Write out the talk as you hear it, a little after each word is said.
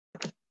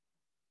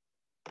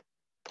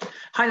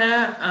Hi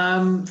there.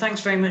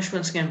 Thanks very much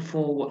once again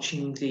for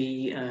watching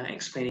the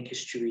Explaining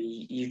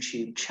History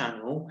YouTube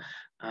channel.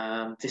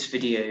 This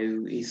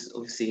video is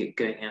obviously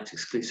going out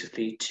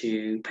exclusively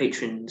to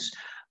patrons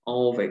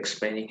of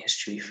Explaining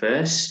History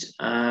First.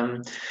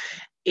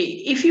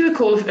 If you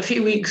recall, a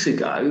few weeks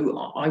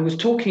ago, I was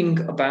talking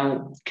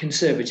about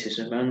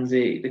conservatism and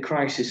the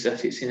crisis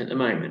that it's in at the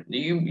moment.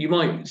 You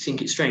might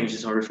think it's strange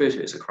as I refer to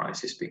it as a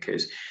crisis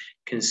because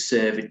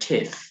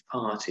conservative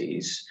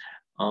parties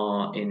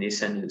are in the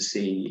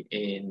ascendancy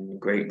in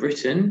Great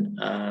Britain,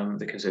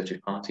 the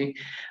Conservative Party,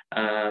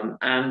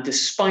 and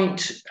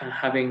despite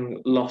having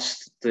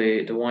lost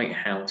the White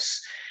House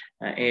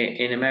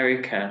in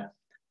America,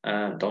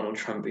 Donald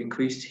Trump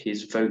increased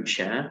his vote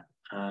share.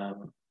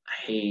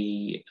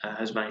 He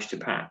has managed to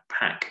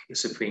pack the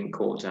Supreme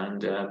Court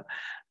and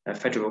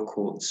federal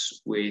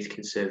courts with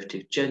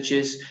conservative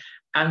judges,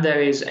 and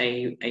there is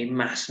a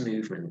mass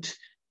movement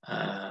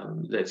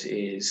that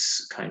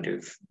is kind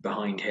of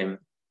behind him,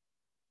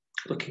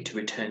 looking to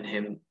return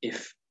him,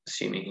 if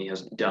assuming he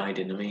hasn't died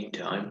in the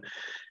meantime,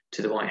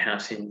 to the White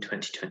House in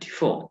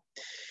 2024.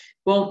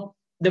 Well,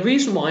 the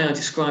reason why I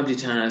described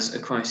it as a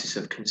crisis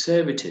of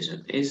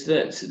conservatism is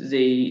that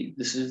the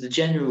sort of the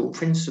general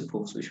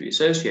principles which we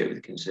associate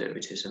with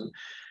conservatism,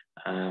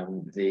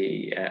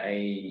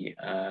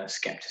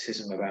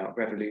 skepticism about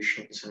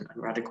revolutions and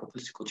radical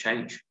political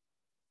change,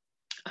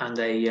 and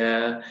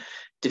a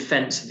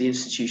defence of the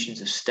institutions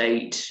of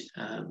state,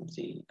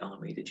 the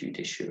army, the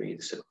judiciary,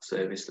 the civil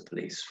service, the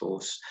police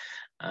force,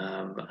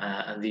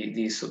 and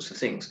these sorts of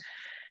things.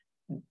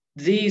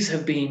 These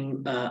have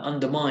been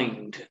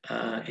undermined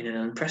in an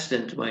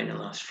unprecedented way in the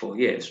last 4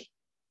 years,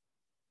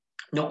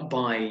 not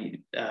by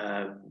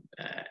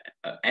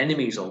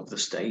enemies of the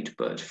state,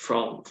 but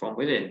from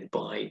within,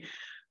 by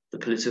the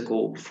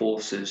political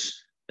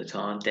forces that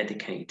are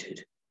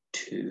dedicated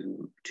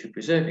to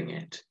preserving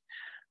it.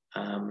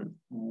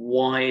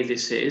 Why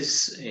this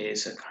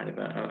is a kind of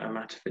a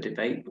matter for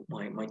debate, but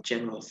my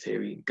general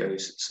theory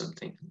goes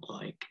something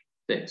like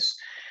this.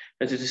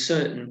 That at a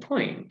certain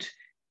point,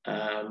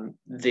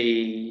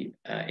 the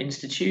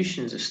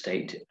institutions of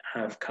state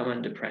have come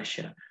under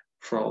pressure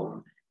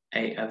from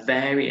a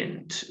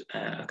variant,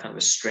 a kind of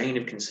a strain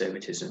of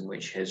conservatism,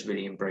 which has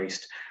really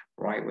embraced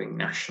right-wing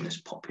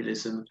nationalist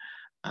populism,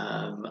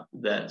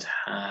 that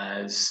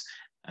has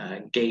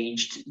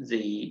gauged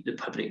the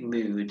public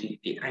mood,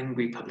 the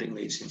angry public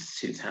mood since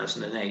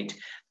 2008,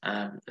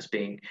 as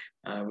being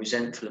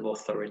resentful of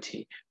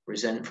authority,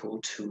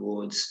 resentful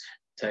towards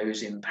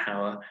those in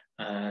power,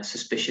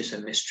 suspicious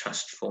and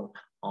mistrustful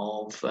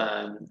of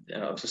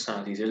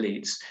society's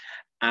elites,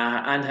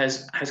 and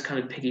has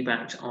kind of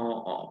piggybacked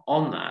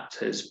on that,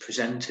 has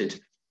presented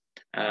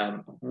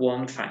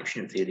one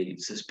faction of the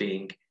elites as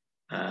being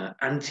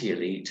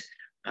anti-elite,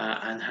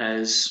 and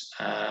has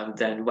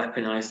then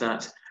weaponized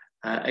that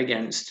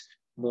against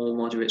more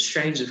moderate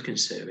strains of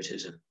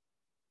conservatism.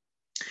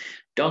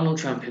 Donald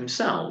Trump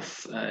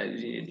himself,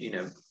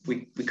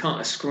 we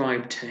can't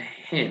ascribe to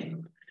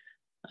him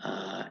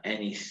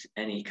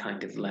any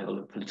kind of level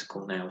of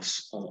political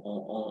nous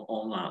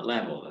on that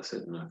level. That's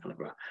a kind of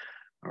a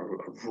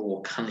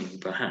raw cunning,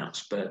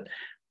 perhaps, but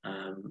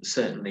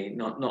certainly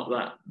not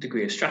that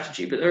degree of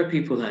strategy. But there are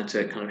people there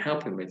to kind of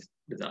help him with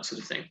that sort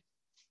of thing.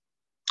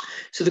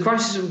 So the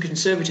crisis of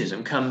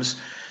conservatism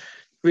comes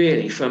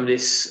really from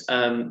this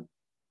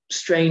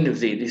strain of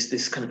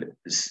this kind of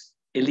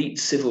elite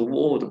civil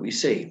war that we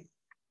see,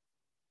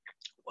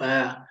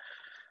 where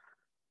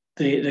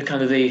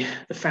the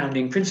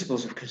founding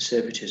principles of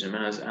conservatism,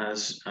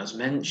 as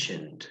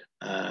mentioned,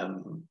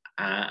 and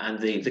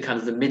the kind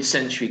of the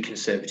mid-century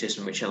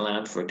conservatism, which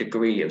allowed for a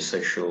degree of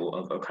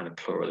kind of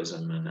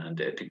pluralism and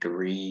a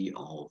degree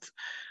of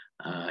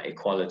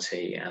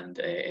equality and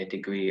a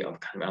degree of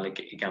kind of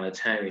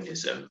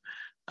egalitarianism,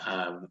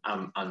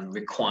 and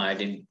required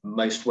in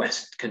most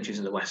countries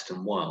in the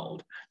Western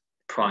world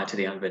prior to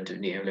the advent of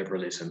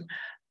neoliberalism,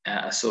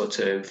 a sort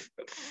of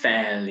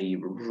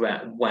fairly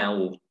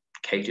well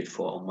catered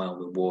for and well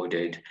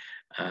rewarded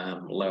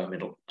lower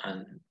middle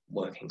and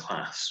working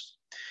class.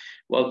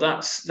 Well,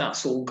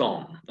 that's all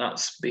gone.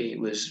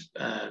 Was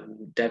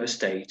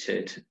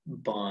devastated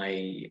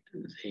by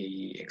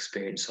the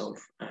experience of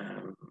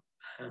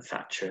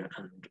Thatcher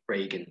and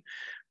Reagan,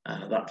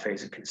 that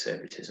phase of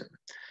conservatism.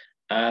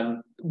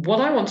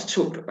 What I want to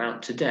talk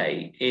about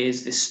today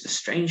is this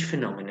strange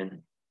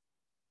phenomenon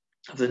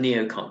of the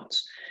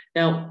neocons.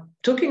 Now,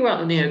 talking about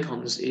the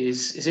neocons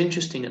is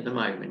interesting at the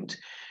moment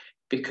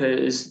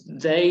because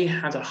they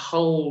had a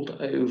hold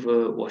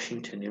over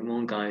Washington in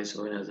one guise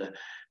or another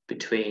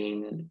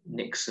between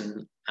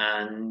Nixon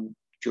and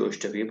George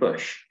W.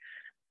 Bush.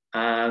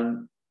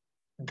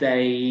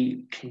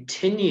 They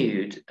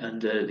continued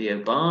under the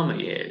Obama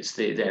years.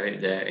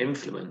 Their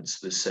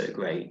influence was so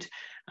great,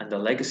 and the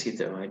legacy of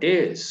their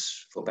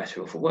ideas, for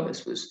better or for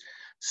worse, was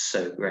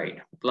so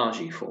great,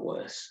 largely for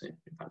worse, in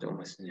fact,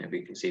 almost in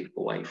every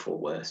conceivable way for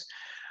worse,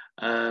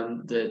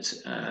 that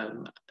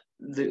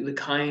the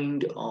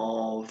kind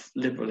of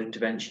liberal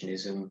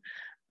interventionism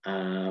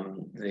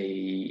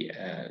the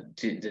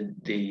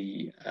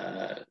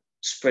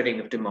spreading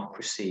of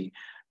democracy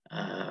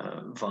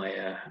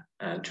via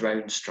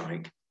drone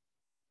strike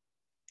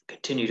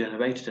continued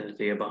unabated under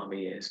the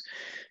Obama years.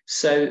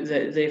 So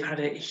they've had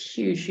a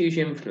huge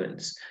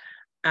influence.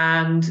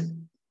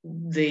 And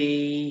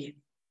the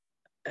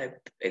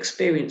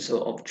experience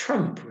of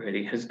Trump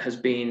really has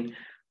been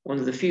one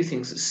of the few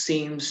things that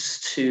seems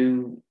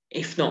to,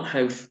 if not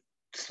have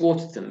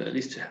thwarted them, at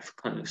least to have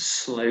kind of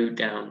slowed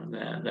down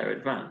their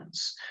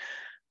advance.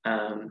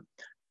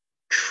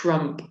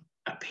 Trump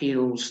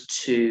appeals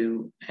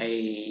to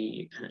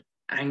an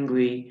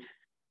angry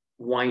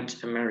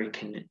white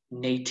American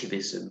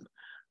nativism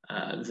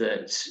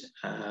that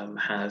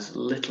has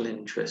little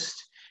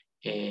interest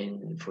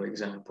in, for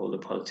example, the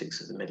politics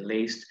of the Middle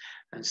East,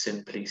 and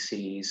simply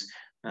sees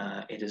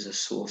it as a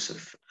source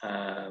of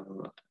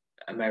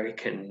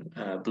American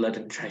blood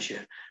and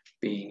treasure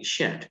being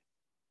shed,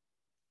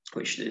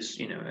 which is,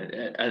 you know,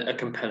 a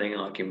compelling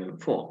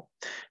argument for.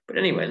 But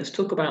anyway, let's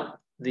talk about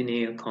the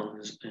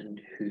neocons and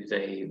who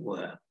they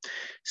were.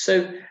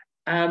 So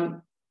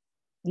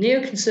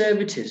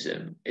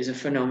neoconservatism is a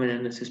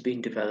phenomenon that has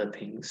been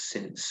developing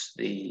since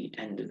the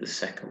end of the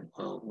Second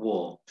World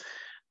War.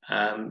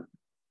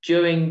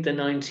 During the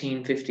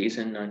 1950s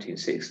and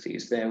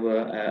 1960s, there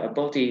were a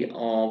body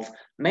of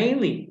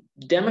mainly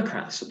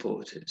Democrat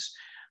supporters,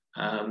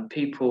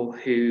 people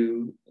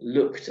who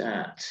looked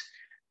at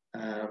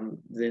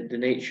the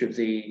nature of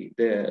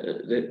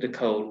the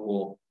Cold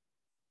War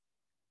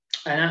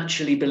and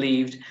actually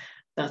believed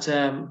that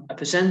a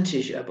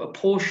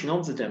portion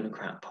of the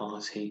Democrat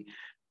Party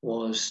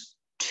was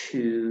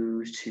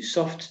too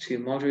soft, too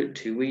moderate,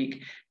 too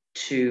weak,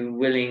 too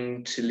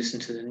willing to listen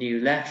to the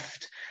new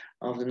left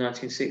of the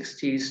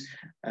 1960s,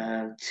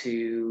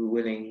 too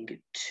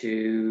willing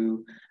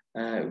to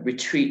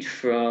retreat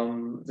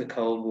from the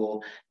Cold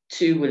War,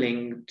 too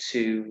willing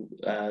to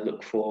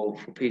look for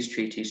peace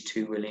treaties,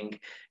 too willing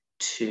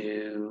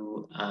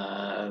to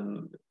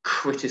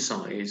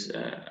criticize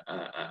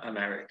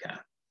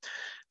America.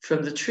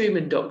 From the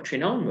Truman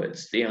Doctrine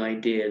onwards, the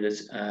idea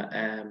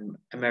that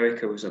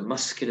America was a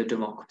muscular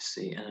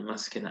democracy and a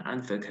muscular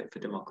advocate for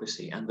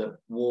democracy, and that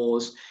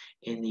wars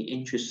in the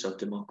interests of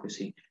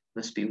democracy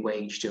must be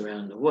waged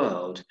around the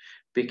world,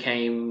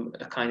 became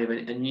a kind of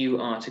a new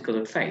article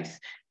of faith.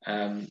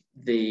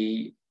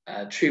 The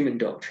Truman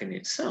Doctrine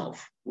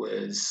itself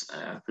was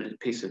a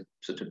piece of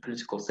sort of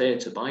political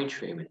theatre by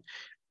Truman.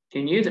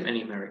 He knew that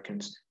many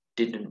Americans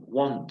didn't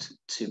want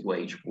to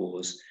wage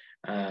wars,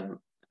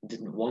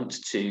 didn't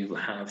want to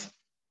have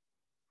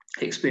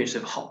the experience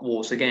of hot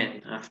wars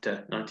again after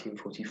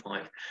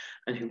 1945,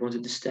 and who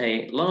wanted to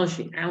stay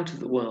largely out of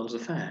the world's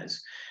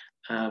affairs.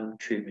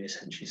 Truman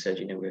essentially said,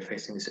 you know, we're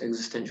facing this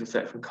existential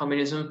threat from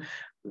communism.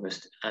 We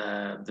must,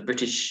 the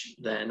British,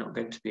 they're not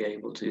going to be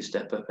able to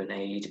step up and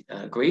aid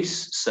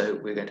Greece, so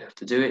we're going to have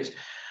to do it.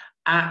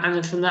 And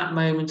then from that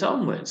moment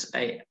onwards,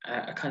 a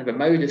kind of a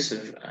modus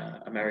of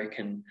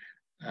American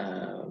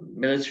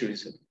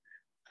militarism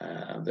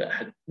that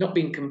had not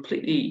been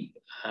completely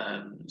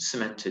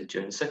cemented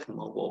during the Second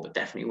World War, but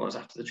definitely was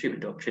after the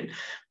Truman Doctrine,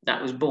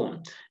 that was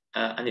born.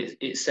 And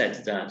it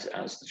said that,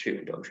 as the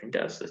Truman Doctrine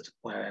does, that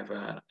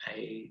wherever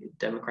a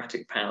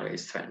democratic power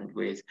is threatened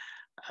with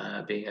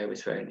being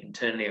overthrown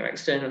internally or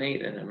externally,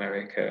 then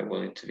America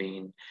will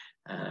intervene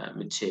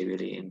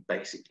materially in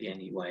basically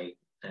any way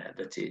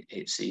that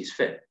it sees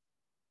fit.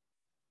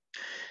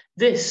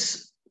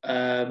 This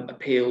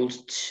appealed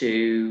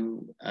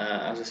to,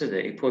 as I said,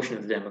 a portion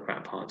of the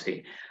Democrat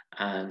Party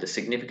and a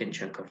significant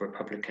chunk of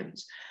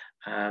Republicans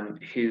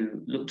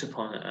who looked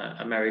upon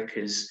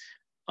America's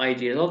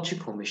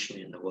ideological mission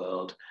in the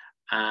world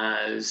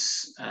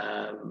as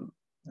having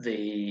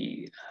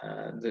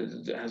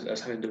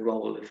the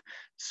role of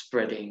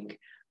spreading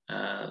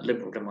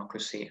liberal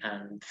democracy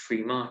and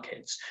free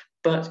markets.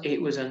 But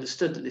it was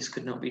understood that this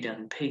could not be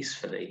done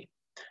peacefully,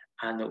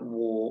 and that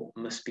war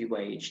must be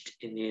waged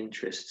in the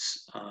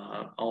interests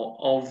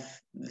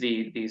of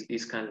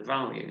these kind of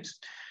values.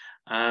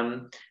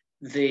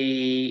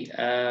 The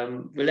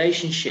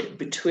relationship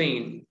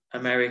between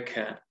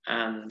America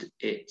and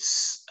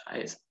its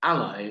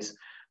allies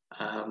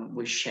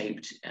was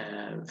shaped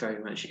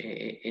very much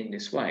in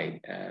this way.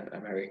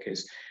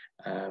 America's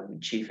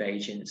chief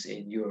agents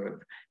in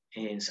Europe,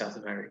 in South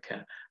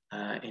America,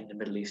 in the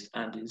Middle East,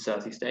 and in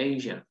Southeast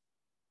Asia.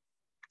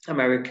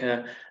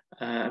 American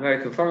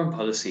foreign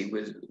policy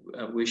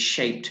was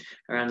shaped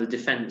around the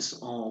defense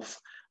of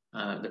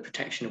the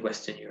protection of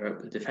Western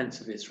Europe, the defense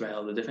of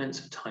Israel, the defense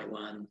of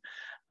Taiwan,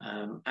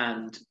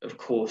 and of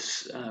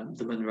course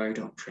the Monroe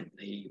Doctrine,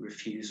 the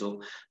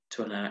refusal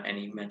to allow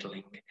any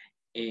meddling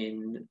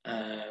in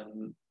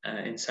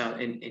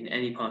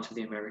any part of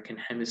the American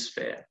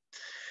hemisphere.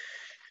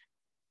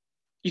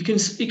 You can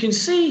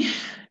see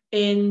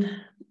in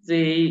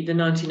the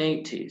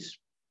 1980s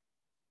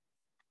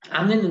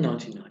and in the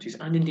 1990s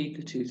and indeed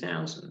the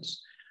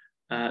 2000s,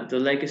 the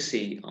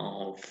legacy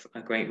of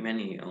a great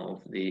many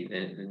of the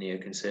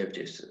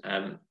neoconservatives,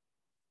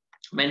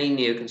 many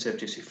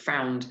neoconservatives who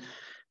found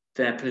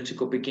their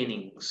political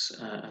beginnings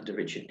under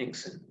Richard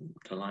Nixon,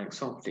 the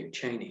likes of Dick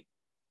Cheney,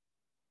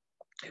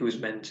 who was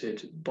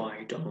mentored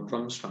by Donald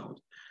Rumsfeld.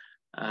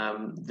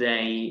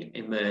 They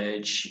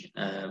emerge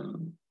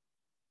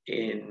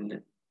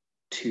in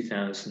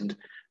 2000,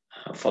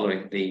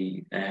 following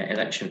the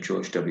election of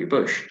George W.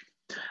 Bush,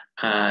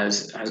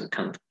 as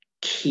kind of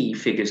key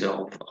figures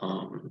of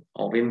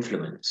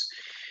influence.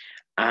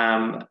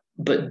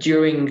 But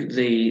during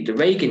the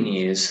Reagan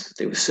years,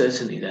 they were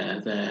certainly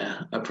there.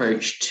 Their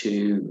approach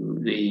to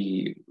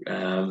the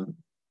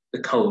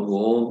Cold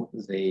War,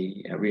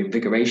 the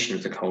reinvigoration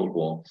of the Cold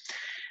War,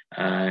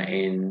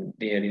 in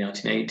the early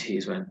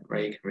 1980s, when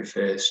Reagan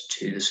refers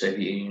to the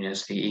Soviet Union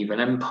as the evil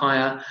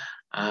empire,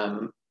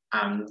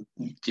 and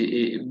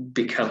it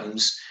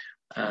becomes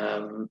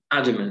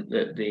adamant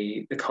that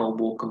the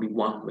Cold War can be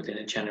won within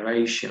a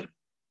generation.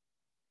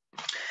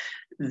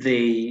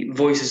 The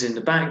voices in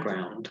the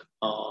background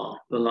are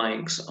the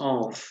likes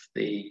of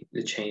the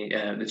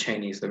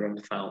Cheneys, the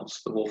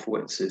Rumsfelds, the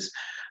Wolfowitzes,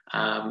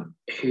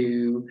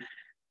 who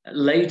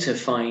later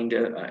find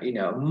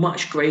a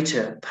much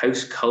greater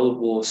post-Cold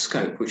War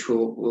scope, which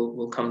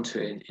we'll come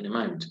to in a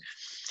moment.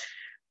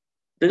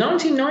 The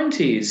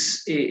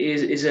 1990s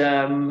is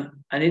an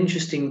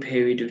interesting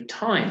period of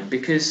time,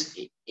 because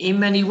in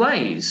many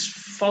ways,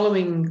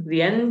 following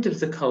the end of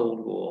the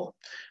Cold War,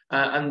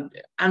 and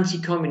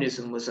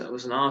anti-communism was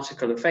an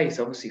article of faith,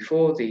 obviously,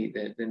 for the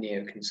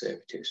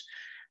neoconservatives.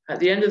 At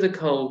the end of the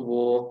Cold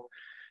War,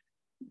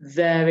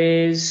 there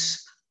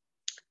is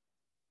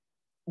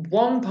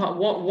one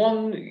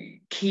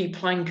key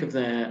plank of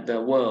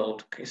their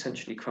world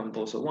essentially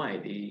crumbles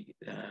away.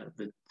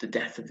 The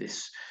death of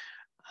this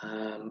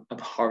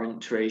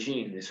abhorrent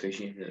regime, this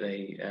regime that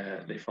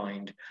they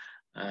find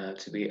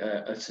to be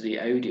utterly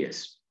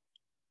odious.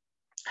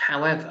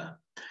 However,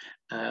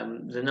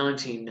 the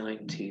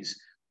 1990s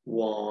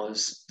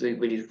was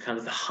really kind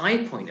of the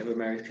high point of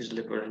America's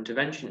liberal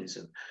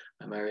interventionism.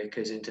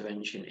 America's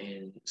intervention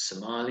in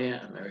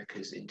Somalia,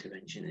 America's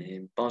intervention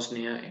in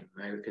Bosnia,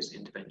 America's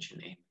intervention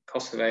in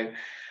Kosovo,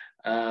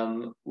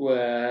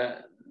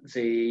 were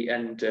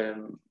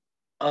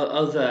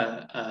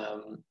other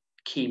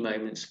key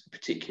moments,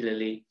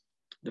 particularly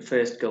the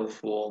first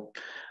Gulf War,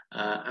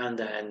 and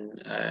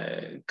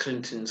then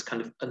Clinton's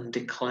kind of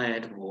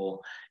undeclared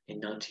war in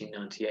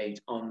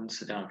 1998 on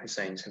Saddam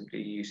Hussein,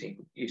 simply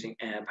using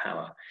air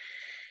power.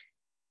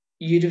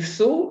 You'd have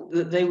thought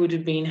that they would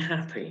have been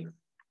happy,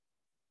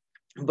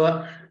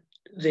 but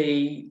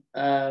the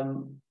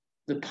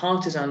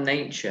partisan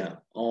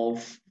nature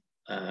of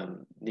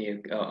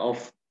the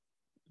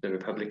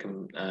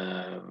Republican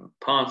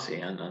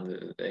Party and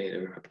the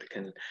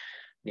Republican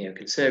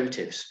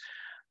neoconservatives,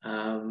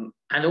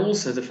 and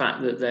also the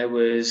fact that there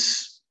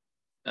was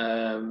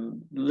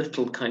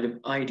little kind of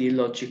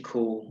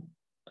ideological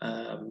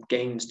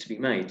gains to be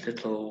made. There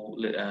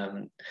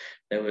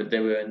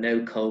were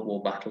no Cold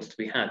War battles to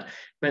be had,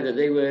 meant that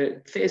they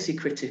were fiercely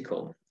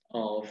critical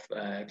of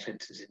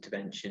Clinton's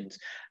interventions,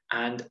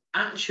 and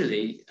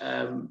actually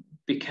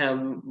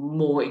become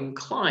more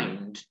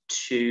inclined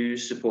to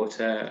support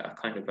a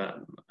kind of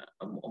a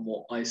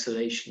more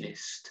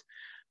isolationist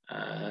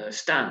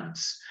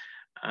stance.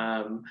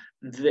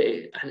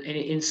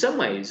 In some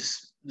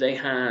ways, they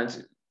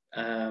had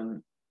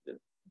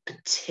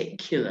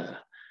particular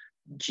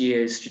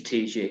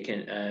geostrategic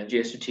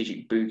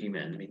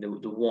boogeymen. I mean,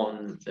 the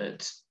one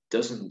that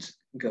doesn't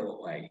go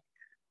away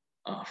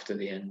after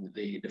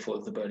the fall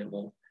of the Berlin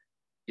Wall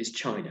is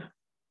China,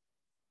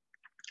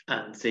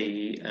 and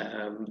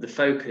the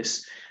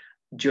focus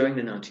during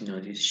the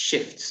 1990s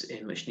shifts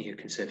in much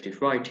neoconservative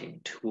writing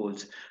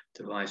towards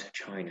the rise of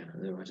China,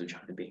 and the rise of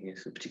China being a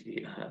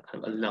particularly kind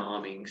of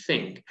alarming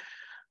thing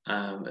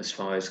as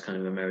far as kind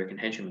of American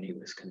hegemony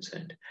was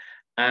concerned.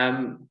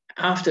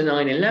 After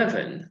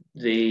 9/11,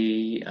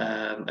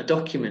 a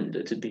document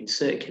that had been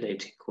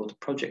circulating called the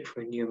Project for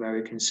a New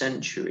American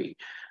Century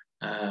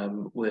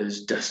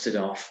was dusted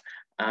off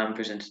and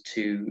presented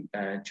to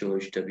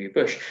George W.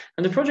 Bush.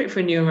 And the Project for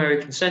a New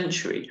American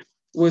Century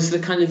was the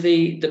kind of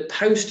the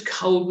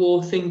post-Cold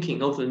War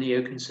thinking of the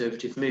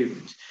neoconservative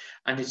movement.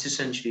 And it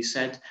essentially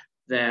said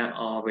there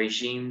are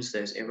regimes,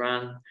 there's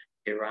Iran,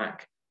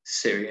 Iraq,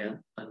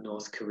 Syria, and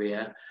North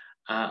Korea,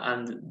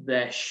 and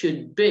there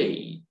should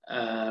be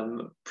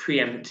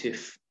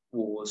preemptive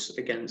wars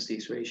against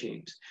these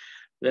regimes.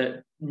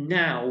 That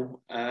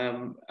now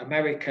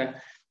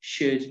America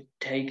should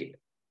take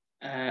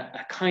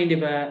a kind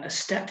of a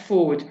step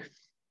forward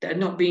that had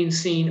not been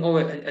seen,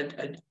 or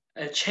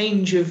a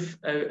change of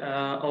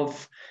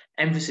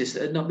emphasis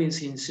that had not been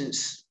seen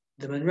since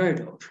the Monroe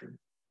Doctrine.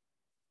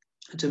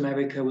 That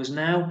America was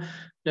now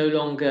no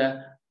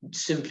longer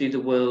simply the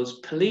world's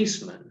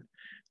policeman,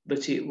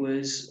 but it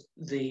was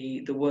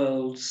the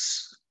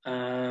world's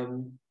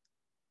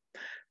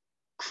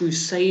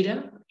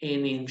crusader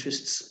in the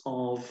interests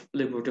of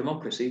liberal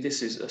democracy.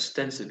 This is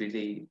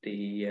ostensibly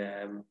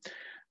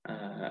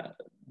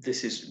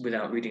this is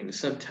without reading the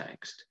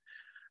subtext.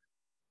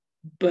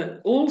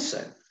 But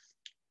also,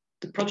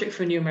 the Project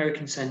for a New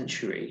American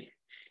Century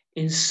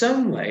in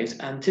some ways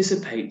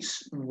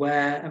anticipates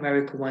where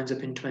America winds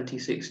up in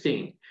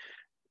 2016.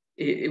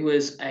 It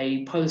was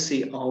a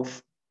policy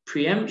of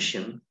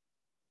preemption.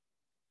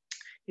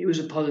 It was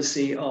a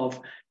policy of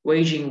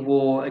waging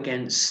war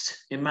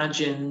against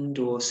imagined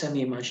or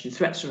semi-imagined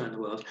threats around the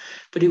world,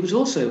 but it was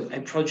also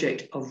a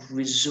project of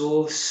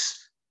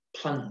resource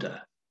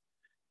plunder.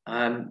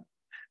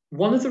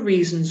 One of the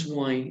reasons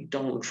why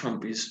Donald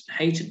Trump is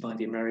hated by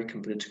the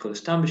American political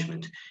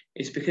establishment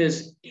is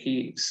because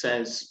he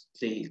says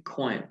the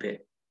quiet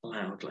bit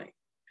loudly.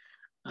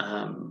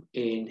 On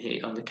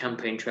the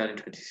campaign trail in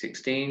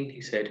 2016,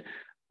 he said,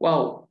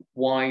 well,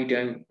 why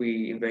don't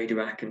we invade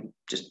Iraq and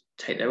just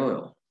take their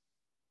oil?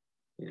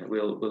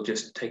 We'll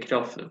just take it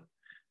off them.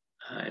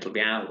 It'll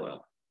be our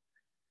oil.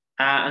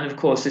 And of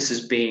course, this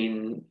has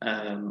been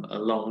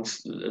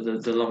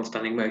the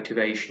long-standing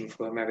motivation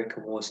for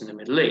American wars in the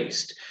Middle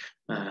East,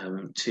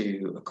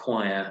 to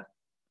acquire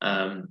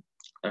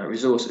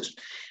resources.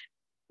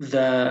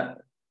 The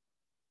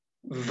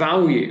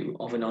value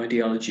of an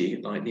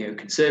ideology like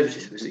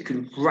neoconservatism is it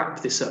could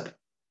wrap this up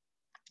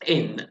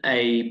in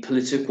a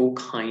political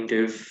kind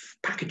of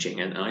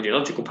packaging, an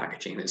ideological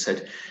packaging that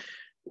said,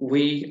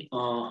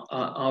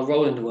 our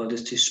role in the world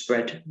is to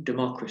spread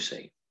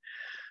democracy.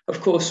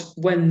 Of course,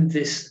 when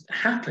this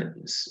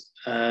happens,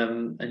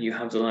 and you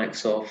have the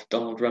likes of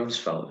Donald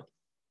Rumsfeld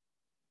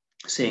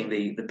seeing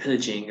the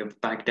pillaging of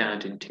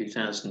Baghdad in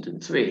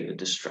 2003, the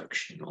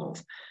destruction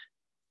of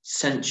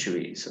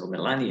centuries or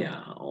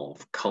millennia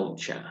of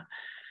culture,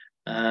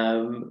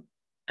 and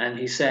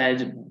he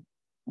said,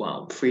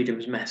 well,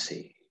 freedom's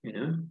messy,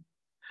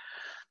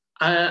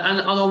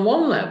 And on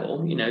one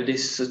level,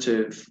 this sort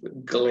of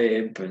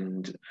glib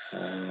and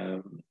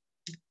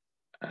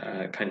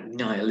kind of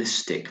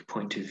nihilistic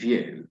point of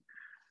view,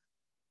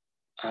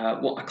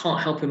 I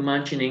can't help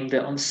imagining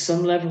that on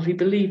some level he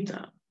believed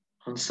that.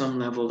 On some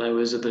level there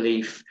was a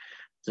belief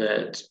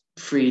that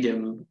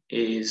freedom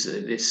is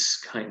this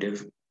kind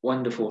of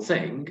wonderful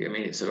thing. I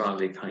mean, it's a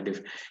rather kind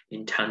of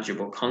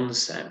intangible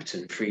concept,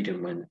 and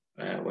freedom when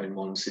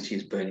one city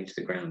is burning to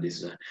the ground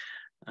is a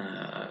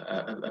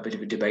bit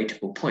of a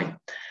debatable point.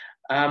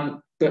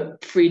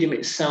 But freedom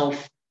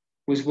itself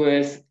was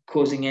worth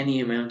causing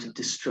any amount of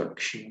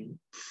destruction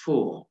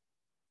for.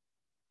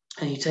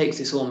 And he takes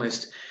this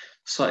almost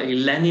slightly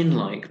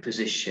Lenin-like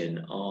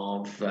position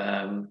of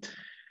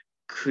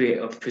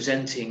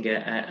presenting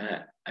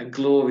a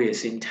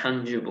glorious,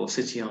 intangible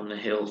city on the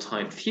hill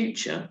type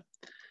future,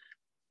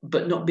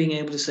 but not being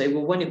able to say,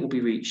 well, when it will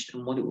be reached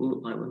and what it will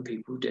look like when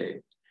people do,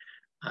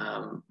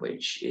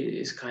 which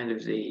is kind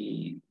of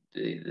the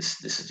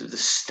sort of the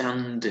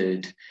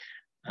standard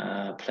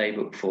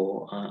playbook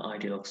for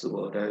ideologues the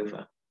world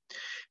over.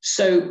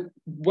 So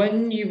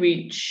when you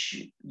reach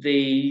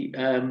the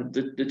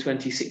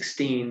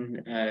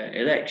 2016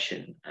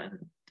 election,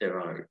 and there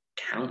are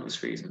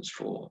countless reasons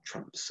for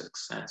Trump's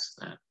success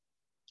there,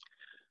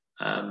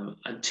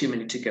 and too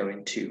many to go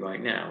into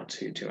right now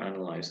to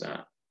analyse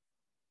that.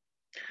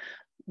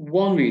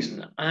 One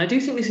reason, and I do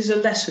think this is a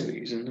lesser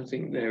reason, I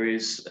think there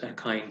is a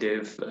kind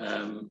of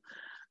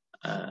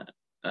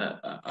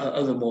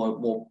other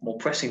more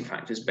pressing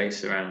factors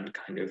based around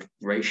kind of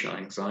racial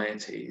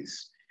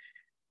anxieties.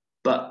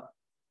 But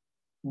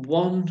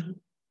one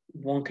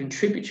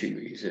contributory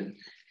reason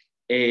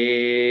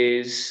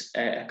is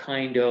a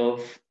kind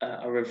of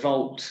a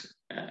revolt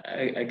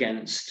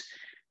against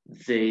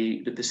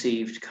the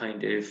perceived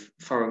kind of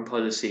foreign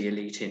policy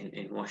elite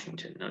in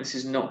Washington. Now, this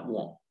is not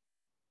what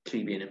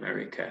plebeian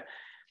America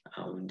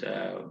and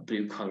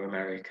blue-collar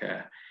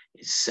America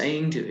is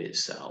saying to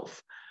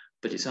itself,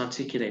 but it's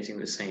articulating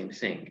the same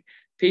thing.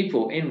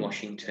 People in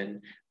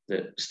Washington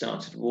that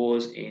started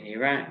wars in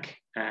Iraq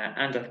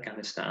and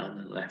Afghanistan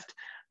and left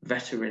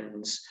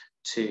veterans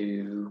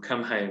to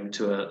come home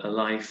to a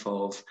life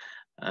of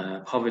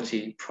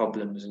poverty,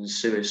 problems, and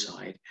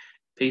suicide.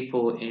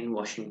 People in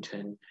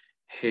Washington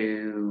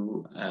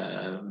who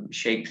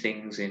shape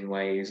things in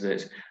ways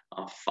that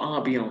are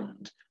far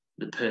beyond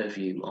the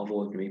purview of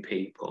ordinary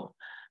people.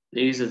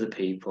 These are the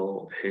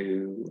people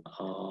who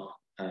are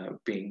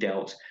being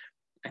dealt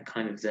a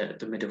kind of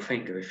the middle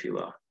finger, if you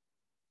will.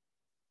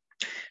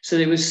 So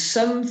there was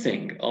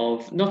something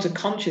of, not a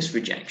conscious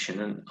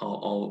rejection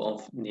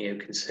of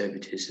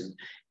neoconservatism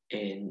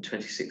in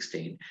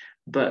 2016,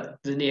 but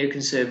the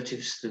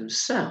neoconservatives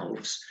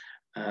themselves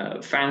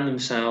found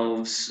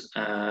themselves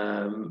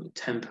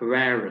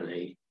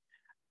temporarily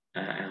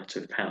out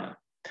of power.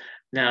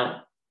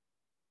 Now,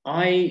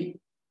 I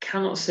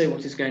cannot say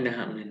what is going to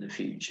happen in the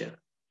future,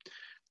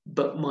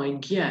 but my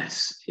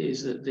guess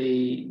is that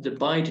the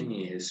Biden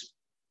years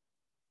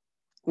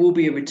will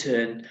be a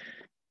return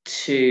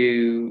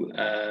to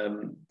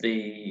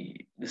the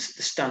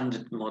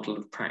standard model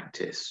of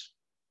practice,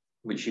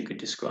 which you could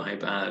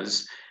describe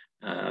as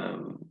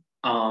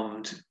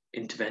armed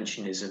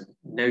interventionism,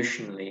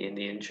 notionally in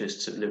the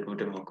interests of liberal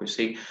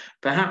democracy.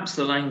 Perhaps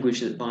the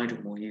language that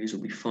Biden will use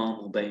will be far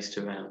more based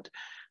around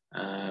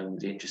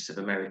the interests of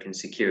American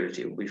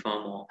security. It will be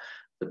far more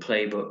the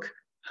playbook,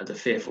 the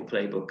fearful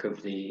playbook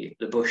of the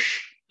Bush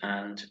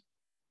and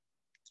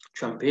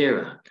Trump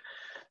era.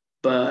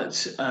 But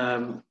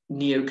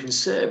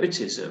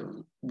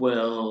neoconservatism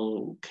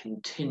will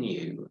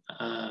continue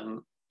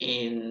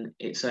in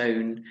its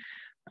own,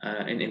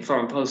 in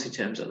foreign policy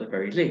terms at the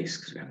very least,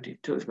 because we haven't even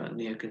talked about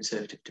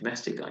neoconservative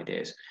domestic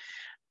ideas,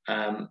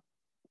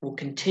 will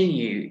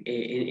continue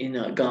in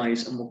that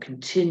guise and will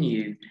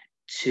continue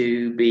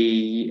to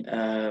be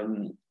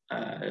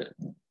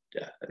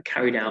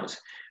carried out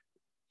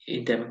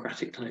in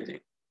democratic clothing.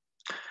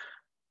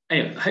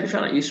 Anyway, I hope you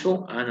found that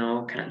useful, and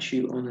I'll catch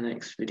you on the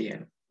next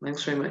video.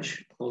 Thanks very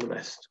much. All the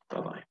best.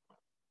 Bye-bye.